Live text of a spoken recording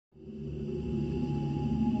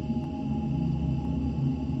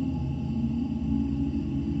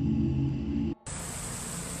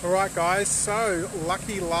Alright guys, so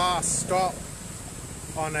lucky last stop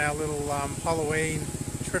on our little Halloween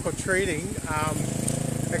trick-or-treating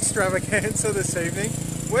extravaganza this evening.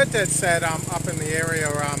 We're dead set up in the area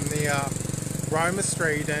near Roma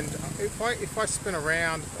Street, and if I spin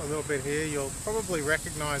around a little bit here, you'll probably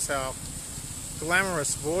recognise our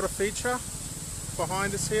glamorous water feature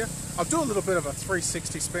behind us here. I'll do a little bit of a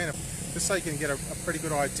 360 spin just so you can get a pretty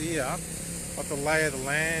good idea of the lay of the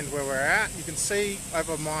land where we're at. You can see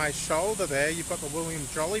over my shoulder there, you've got the William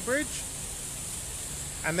Jolly Bridge,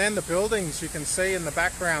 and then the buildings you can see in the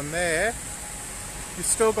background there. You've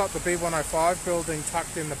still got the B105 building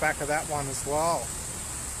tucked in the back of that one as well.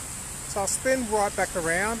 So I'll spin right back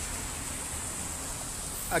around.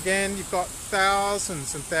 Again, you've got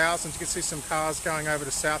thousands and thousands. You can see some cars going over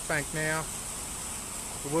to South Bank now.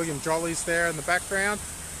 The William Jolly's there in the background.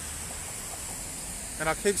 And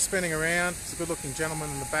I'll keep spinning around. There's a good looking gentleman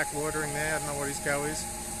in the back loitering there. I don't know what his go is.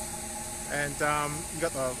 And you've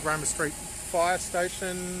got the Roma Street fire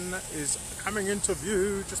station is coming into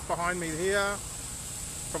view just behind me here.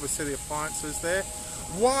 Probably see the appliances there.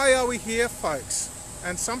 Why are we here, folks?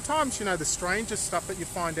 And sometimes, you know, the strangest stuff that you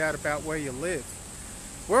find out about where you live.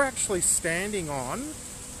 We're actually standing on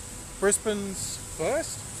Brisbane's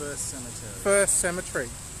first cemetery.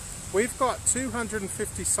 We've got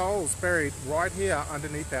 250 souls buried right here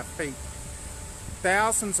underneath our feet.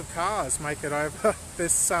 Thousands of cars make it over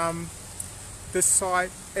this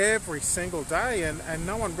site every single day, and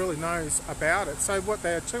no one really knows about it. So what,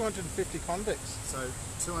 there are 250 convicts? So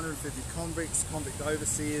 250 convicts, convict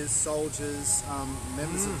overseers, soldiers,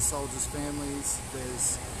 members of the soldiers' families.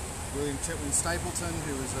 There's William Chetwynd Stapleton,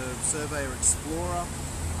 who was a surveyor explorer.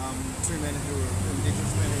 Two men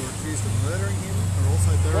Indigenous men who were accused of murdering him are also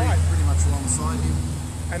buried pretty much alongside him.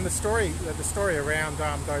 And the story around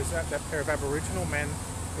that pair of Aboriginal men,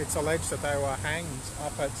 it's alleged that they were hanged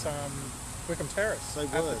up at Wickham Terrace. They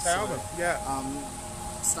were. At the Tower. Yeah.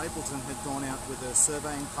 Stapleton had gone out with a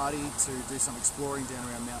surveying party to do some exploring down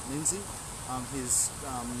around Mount Lindsay. His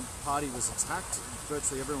party was attacked.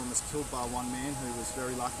 Virtually everyone was killed by one man who was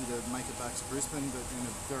very lucky to make it back to Brisbane, but in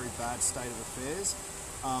a very bad state of affairs.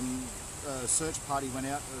 A search party went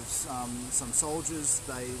out of some soldiers.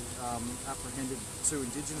 They apprehended two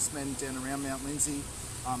Indigenous men down around Mount Lindsay,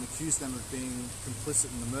 accused them of being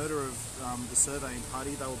complicit in the murder of the surveying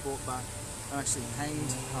party. They were brought back and actually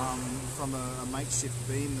hanged from a makeshift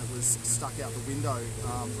beam that was stuck out the window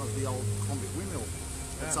of the old convict windmill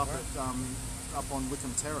that's up on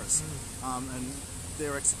Wickham Terrace. And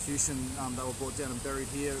their execution, they were brought down and buried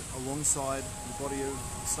here alongside the body of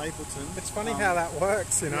Stapleton. It's funny how that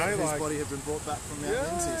works, you know. His body had been brought back from Mount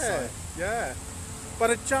Lindsay. So. Yeah. But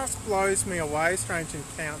it just blows me away, Strange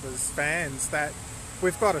Encounters fans, that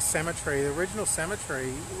we've got a cemetery, the original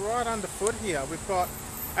cemetery, right underfoot here. We've got,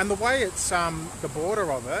 and the way it's, the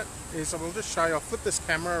border of it is, we'll just show you, I'll flip this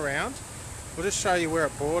camera around, we'll just show you where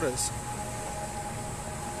it borders.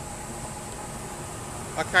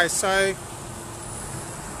 Okay, so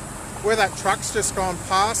where that truck's just gone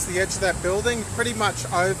past the edge of that building pretty much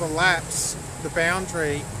overlaps the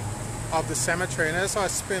boundary of the cemetery. And as I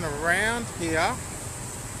spin around here,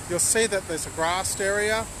 you'll see that there's a grassed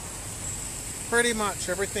area. Pretty much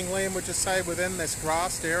everything, Liam would just say, within this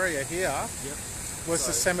grassed area here was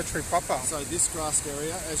the cemetery proper. So this grassed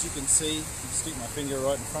area, as you can see, stick my finger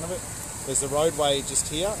right in front of it, there's a roadway just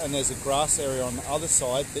here, and there's a grass area on the other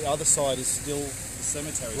side. The other side is still the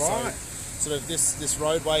cemetery. Right. So sort of this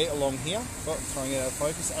roadway along here, throwing it out of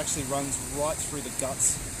focus, actually runs right through the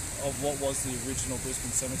guts of what was the original Brisbane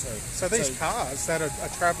cemetery. So these cars that are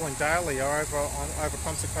travelling daily are over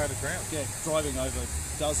consecrated ground? Yeah, driving over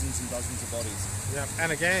dozens and dozens of bodies. Yeah,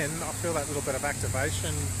 and again, I feel that little bit of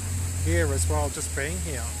activation here as well, just being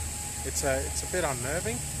here. It's a bit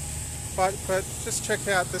unnerving. But just check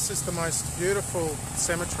out, this is the most beautiful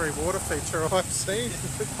cemetery water feature I've seen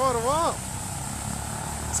for quite a while.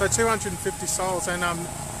 So 250 souls, and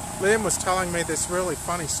Liam was telling me this really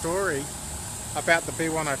funny story about the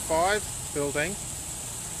B105 building,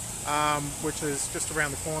 which is just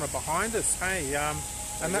around the corner behind us. Hey,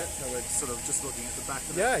 and so we're sort of just looking at the back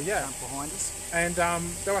of the camp behind us. And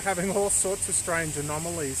they were having all sorts of strange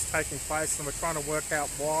anomalies taking place, and we're trying to work out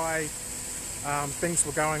why things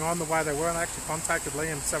were going on the way they were. And I actually contacted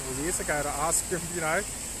Liam several years ago to ask him, you know,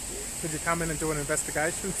 could you come in and do an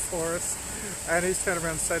investigation for us? And he's turned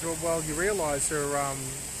around and said, well, you realise your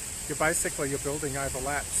building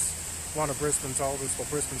overlaps one of Brisbane's oldest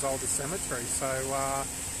cemeteries. So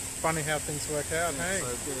funny how things work out, hey?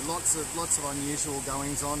 So lots of unusual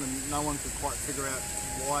goings on, and no one could quite figure out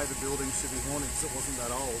why the building should be haunted because it wasn't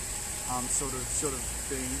that old. sort of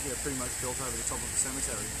being pretty much built over the top of the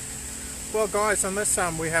cemetery. Well, guys, unless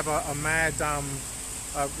we have a mad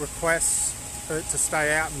request to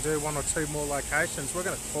stay out and do 1 or 2 more locations, we're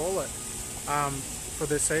going to call it for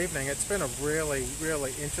this evening. It's been a really,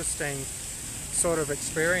 really interesting sort of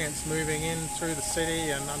experience moving in through the city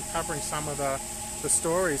and uncovering some of the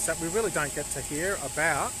stories that we really don't get to hear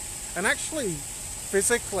about, and actually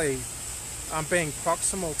physically being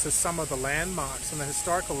proximal to some of the landmarks and the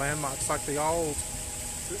historical landmarks, like the old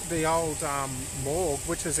morgue,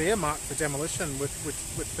 which is earmarked for demolition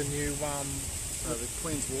with the new the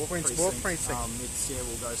Queen's Wharf precinct.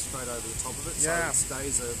 We'll go straight over the top of it. Yeah. So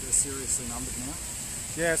its days are seriously numbered now.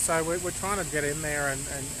 Yeah, so we're trying to get in there and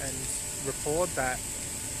record that,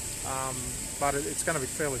 but it's going to be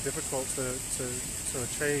fairly difficult to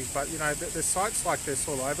achieve. But you know, there's sites like this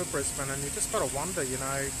all over Brisbane, and you just got to wonder, you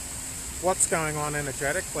know, what's going on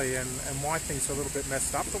energetically and why things are a little bit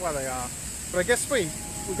messed up the way they are. But I guess we've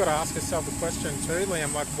got to ask ourselves the question too,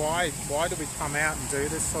 Liam, like why do we come out and do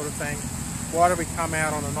this sort of thing? Why do we come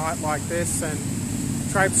out on a night like this and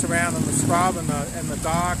traipse around in the scrub and the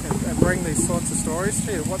dark and bring these sorts of stories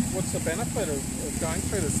to you? What's the benefit of going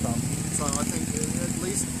through this stuff? So I think at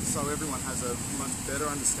least so everyone has a much better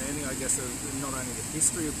understanding, I guess, of not only the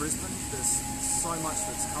history of Brisbane. There's so much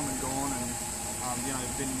that's come and gone and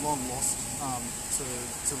been long lost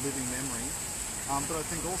to living memory. But I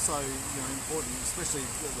think also, important, especially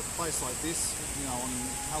at a place like this, on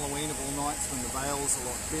Halloween of all nights when the veil's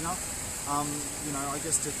a lot thinner, I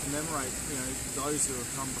guess to commemorate, those who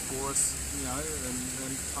have come before us,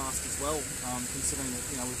 and past as well, considering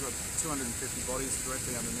that, we've got 250 bodies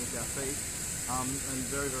directly underneath our feet, and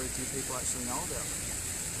very, very few people actually know about them.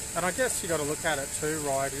 And I guess you got to look at it too,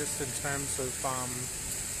 right, just in terms of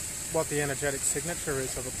what the energetic signature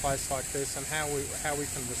is of a place like this and how we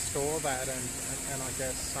can restore that and I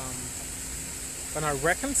guess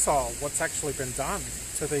reconcile what's actually been done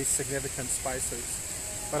to these significant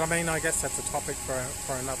spaces. But I mean, I guess that's a topic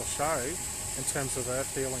for another show in terms of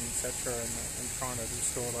earth healing, etc., and trying to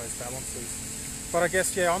restore those balances. But I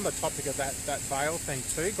guess, on the topic of that veil thing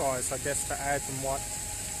too, guys, I guess to add from what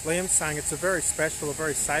Liam's saying, it's a very special, a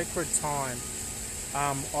very sacred time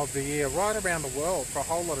of the year right around the world for a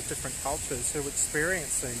whole lot of different cultures who are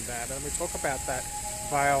experiencing that. And we talk about that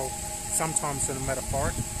veil sometimes in a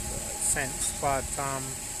metaphoric sense,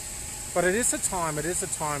 but it is a time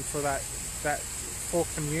for that for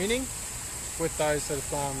communing with those that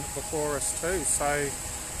have gone before us too. So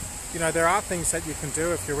there are things that you can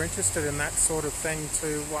do if you're interested in that sort of thing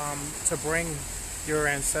to bring your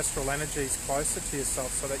ancestral energies closer to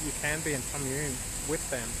yourself so that you can be in commune with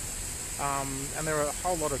them. And there are a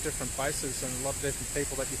whole lot of different places and a lot of different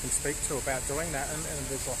people that you can speak to about doing that, and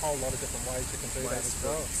there's a whole lot of different ways you can do that as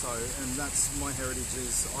well. So, and that's, my heritage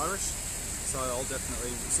is Irish, so I'll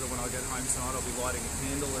definitely, sort of when I get home tonight, I'll be lighting a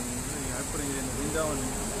candle and putting it in the window, and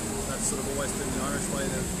that's sort of always been the Irish way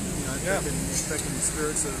to beckoning the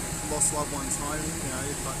spirits of lost loved ones home,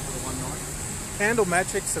 but for the one night. Candle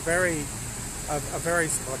magic's a very well,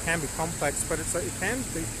 it can be complex, but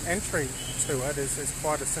the entry to it is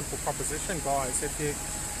quite a simple proposition, guys. If you,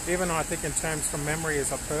 even I think in terms from memory,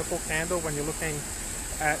 is a purple candle when you're looking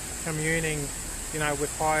at communing,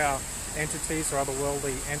 with higher entities or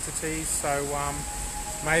otherworldly entities. So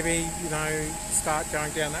maybe start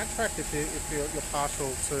going down that track if you're partial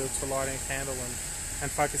to lighting a candle and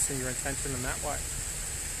focusing your intention in that way.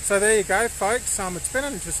 So there you go, folks. It's been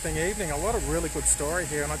an interesting evening. A lot of really good story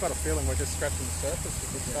here, and I've got a feeling we're just scratching the surface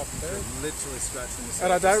of this stuff too. Literally scratching the surface.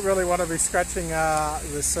 And I don't really want to be scratching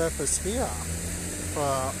the surface here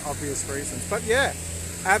for obvious reasons. But yeah,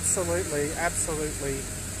 absolutely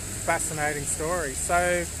fascinating story. So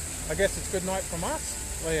I guess it's good night from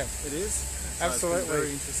us, Liam. It is. Absolutely. It's been a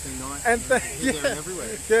very interesting night. And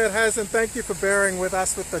everywhere. Yeah, it has. And thank you for bearing with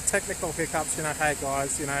us with the technical hiccups. Hey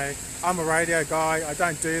guys, I'm a radio guy. I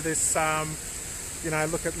don't do this,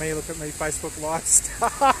 look at me, Facebook Live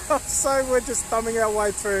stuff. So we're just thumbing our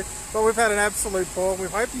way through. But we've had an absolute ball. We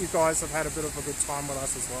hope you guys have had a bit of a good time with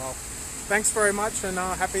us as well. Thanks very much, and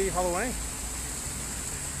happy Halloween.